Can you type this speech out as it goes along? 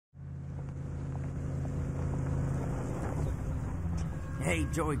Hey,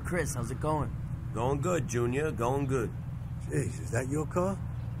 Joey, Chris, how's it going? Going good, Junior, going good. Jeez, is that your car?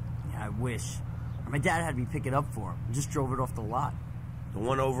 Yeah, I wish. My dad had me pick it up for him. I just drove it off the lot. The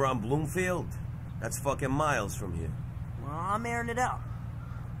one over on Bloomfield? That's fucking miles from here. Well, I'm airing it out.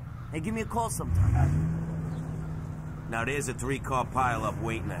 Hey, give me a call sometime. Now there's a 3-car pileup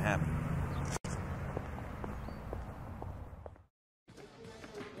waiting to happen.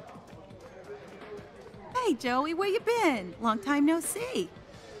 Hey, Joey, where you been? Long time no see.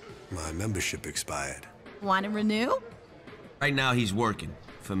 My membership expired. Want to renew? Right now he's working.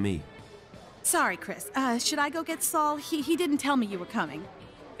 For me. Sorry, Chris. Should I go get Saul? He didn't tell me you were coming.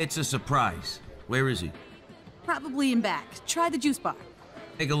 It's a surprise. Where is he? Probably in back. Try the juice bar.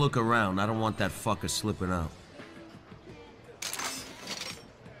 Take a look around. I don't want that fucker slipping out.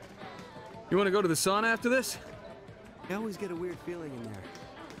 You want to go to the sauna after this? I always get a weird feeling in there.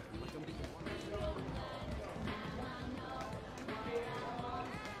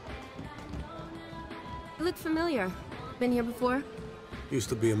 You look familiar. Been here before? Used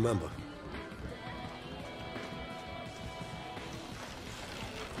to be a member.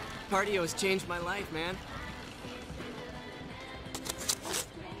 Cardio's changed my life, man.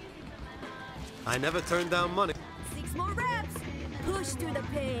 I never turned down money. 6 more reps. Push through the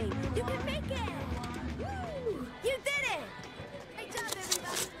pain. You can make it. Woo! You did it. Great job,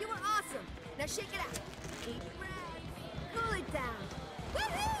 everybody. You were awesome. Now shake it out. Deep breath. Cool it down.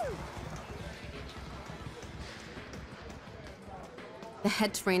 Woohoo! The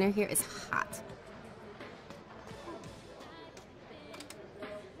head trainer here is hot.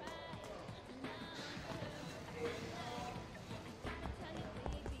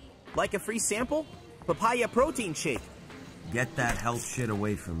 Like a free sample? Papaya protein shake. Get that health shit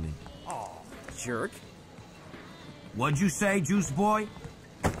away from me. Oh, jerk. What'd you say, Juice Boy?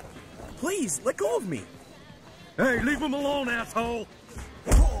 Please, let go of me. Hey, leave him alone, asshole!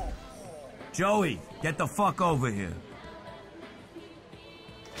 Joey, get the fuck over here.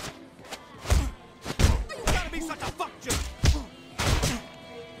 You gotta be such a fuck jerk.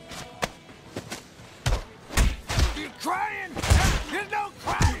 You crying? There's no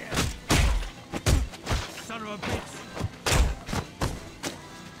crying! Son of a bitch.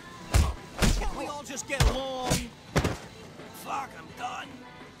 Can't we all just get along? Fuck, I'm done.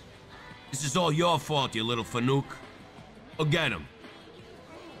 This is all your fault, you little fanook. Go get him.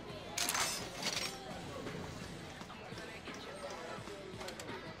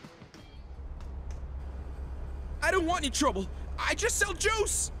 I don't want any trouble. I just sell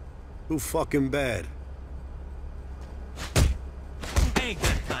juice. Too fucking bad. I ain't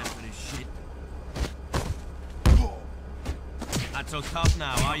got time for this shit. Not so tough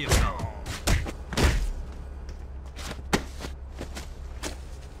now, are you, fella?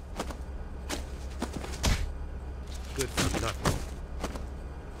 Good for nothing.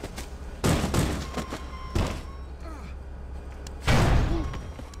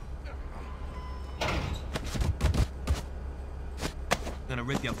 I'm gonna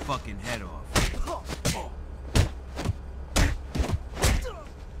rip your fucking head off.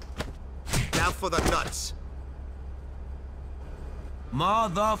 Now for the nuts.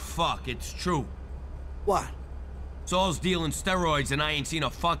 Motherfuck, it's true. What? Saul's dealing steroids and I ain't seen a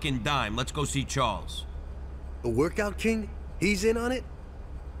fucking dime. Let's go see Charles. The workout king? He's in on it?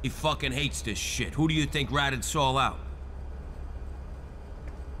 He fucking hates this shit. Who do you think ratted Saul out?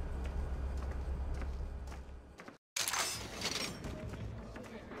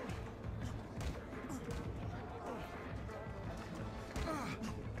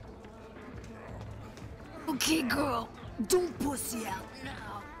 Okay, girl. Don't pussy out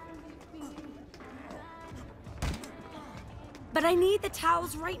now. But I need the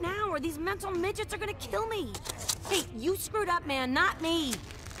towels right now, or these mental midgets are gonna kill me. Hey, you screwed up, man, not me.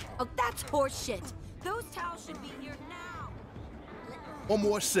 Oh, that's horseshit. Those towels should be here now. One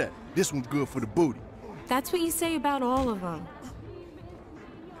more set. This one's good for the booty. That's what you say about all of them.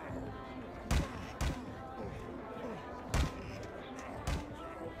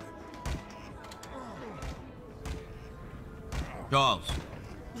 Charles.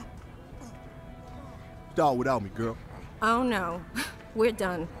 Start without me, girl. Oh no, we're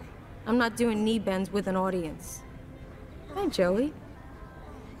done. I'm not doing knee bends with an audience. Hi, Joey.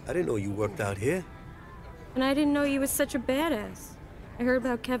 I didn't know you worked out here. And I didn't know you was such a badass. I heard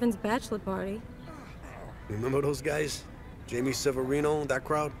about Kevin's bachelor party. Remember those guys? Jamie Severino, that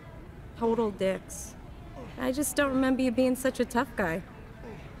crowd? Total dicks. I just don't remember you being such a tough guy.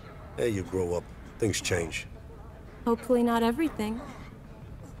 Hey, you grow up. Things change. Hopefully not everything.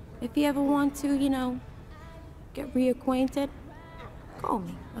 If you ever want to, you know, get reacquainted, call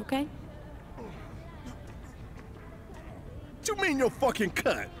me, okay? you mean you're fucking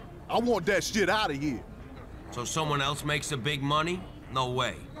cut? I want that shit out of here. So someone else makes the big money? No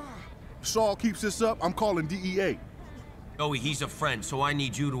way. If Saul keeps this up, I'm calling DEA. Joey, he's a friend, so I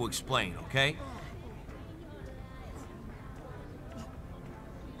need you to explain, okay?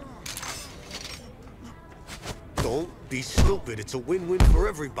 Don't be stupid. It's a win-win for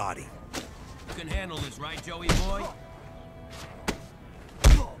everybody. You can handle this, right, Joey boy?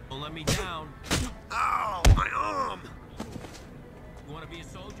 Don't let me down. Ow, my arm! You want to be a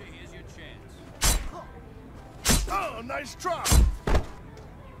soldier? Here's your chance. Oh, nice try.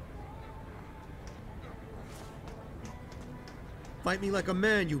 Fight me like a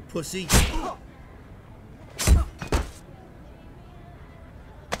man, you pussy.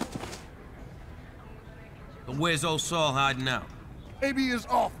 So where's old Saul hiding out? Maybe his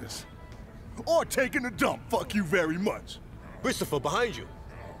office. Or taking a dump, fuck you very much. Christopher, behind you.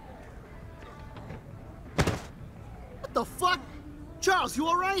 What the fuck? Charles, you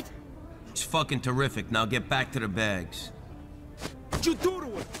alright? It's fucking terrific. Now get back to the bags. What'd you do to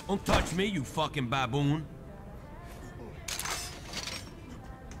him? Don't touch me, you fucking baboon.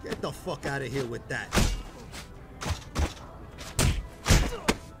 Get the fuck out of here with that.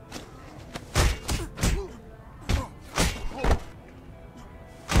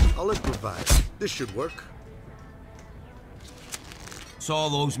 I'll improvise. This should work.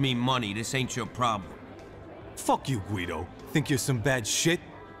 Saul owes me money. This ain't your problem. Fuck you, Guido. Think you're some bad shit?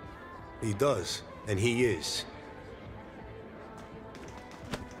 He does, and he is.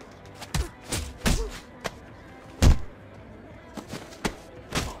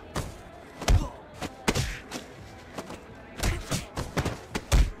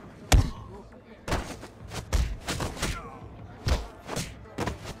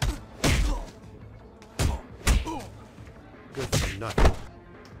 Good for nothing.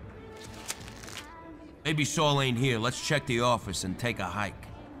 Maybe Saul ain't here. Let's check the office and take a hike.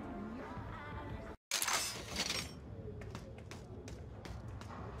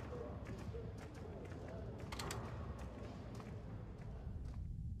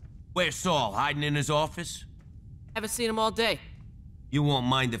 Where's Saul? Hiding in his office? Haven't seen him all day. You won't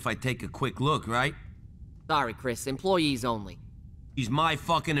mind if I take a quick look, right? Sorry, Chris. Employees only. He's my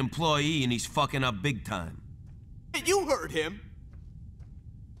fucking employee and he's fucking up big time. Hey, you heard him.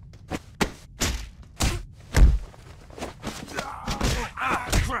 Ah,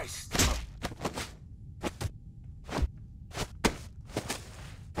 Christ!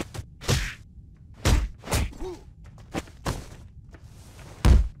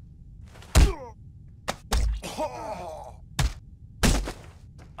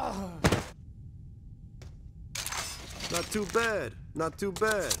 Not too bad. Not too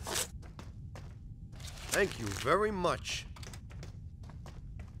bad. Thank you very much.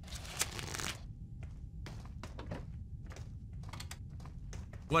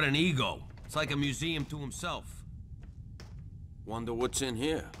 What an ego. It's like a museum to himself. Wonder what's in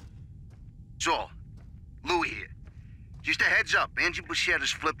here. Saul, Louis here. Just a heads up, Angie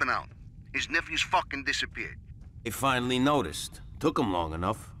Buscetta's flipping out. His nephew's fucking disappeared. They finally noticed. Took him long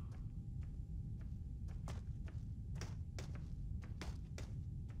enough.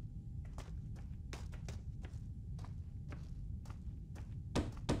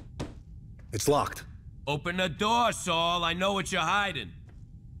 It's locked. Open the door, Saul. I know what you're hiding.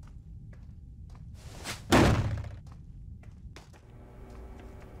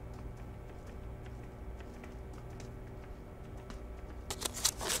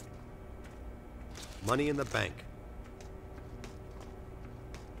 Money in the bank.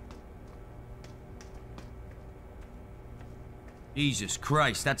 Jesus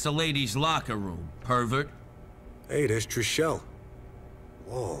Christ, that's a lady's locker room, pervert. Hey, there's Trishelle.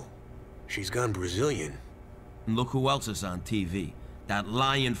 Whoa, she's gone Brazilian. And look who else is on TV. That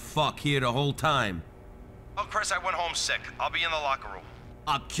lying fuck here the whole time. Oh, Chris, I went home sick. I'll be in the locker room.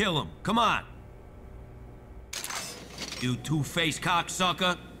 I'll kill him. Come on. You two-faced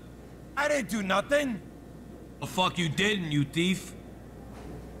cocksucker. I didn't do nothing. The fuck you didn't, you thief.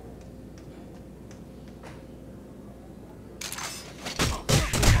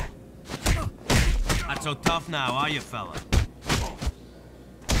 Not so tough now, are you, fella?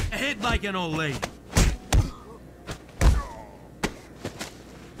 Hit like an old lady.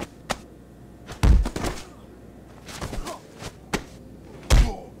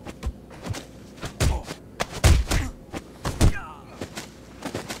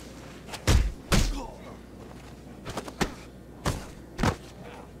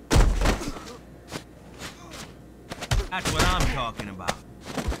 That's what I'm talking about.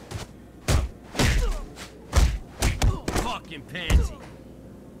 Fucking pansy.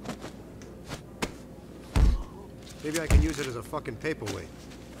 Maybe I can use it as a fucking paperweight.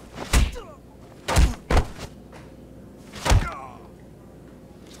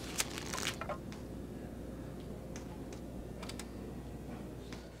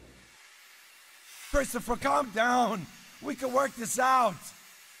 Christopher, calm down. We can work this out.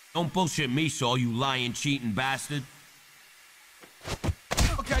 Don't bullshit me, Saul, you lying, cheating bastard.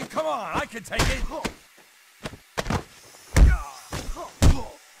 Okay, come on, I can take it.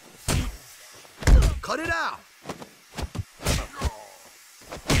 Cut it out!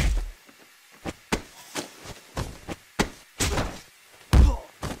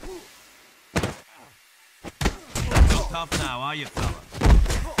 Tough now, are you, fella?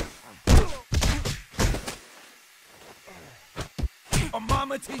 Oh,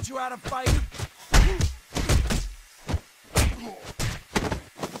 mama teach you how to fight?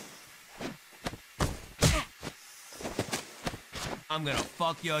 I'm gonna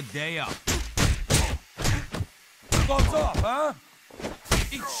fuck your day up. Gloves off, huh?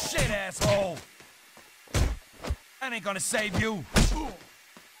 Eat shit, asshole! That ain't gonna save you.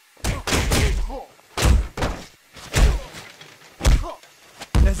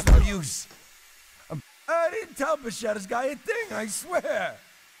 There's no use. I didn't tell Buscetta's guy a thing, I swear.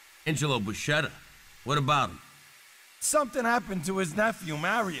 Angelo Buscetta? What about him? Something happened to his nephew,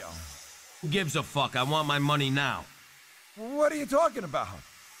 Mario. Who gives a fuck? I want my money now. What are you talking about?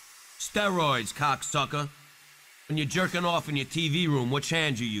 Steroids, cocksucker. When you're jerking off in your TV room, which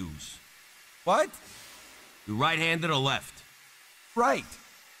hand you use? What? You right-handed or left? Right.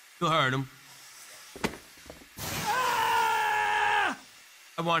 You heard him. Ah!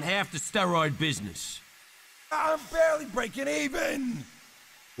 I want half the steroid business. I'm barely breaking even.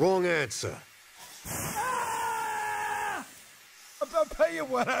 Wrong answer. Ah! I'll pay you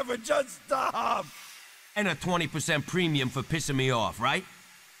whatever, just stop. And a 20% premium for pissing me off, right?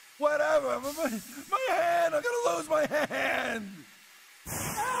 Whatever. My hand, I'm gonna lose my hand.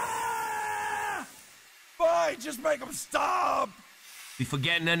 Ah! Fine, just make him stop. You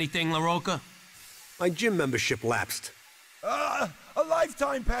forgetting anything, LaRocca? My gym membership lapsed. A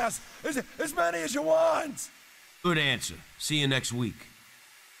lifetime pass. As many as you want. Good answer. See you next week.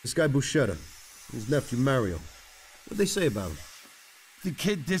 This guy Buscetta, his nephew Mario. What'd they say about him? The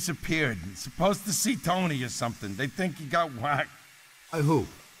kid disappeared. He's supposed to see Tony or something. They think he got whacked. By who?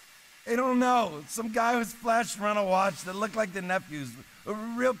 They don't know. Some guy was flashing around a watch that looked like the nephew's. A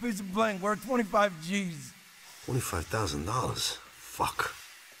real piece of bling, worth 25 G's. $25,000? Fuck.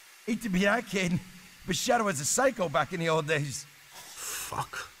 Hate to be that kid, but Buscetta was a psycho back in the old days.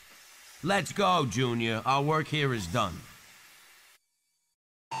 Fuck. Let's go, Junior. Our work here is done.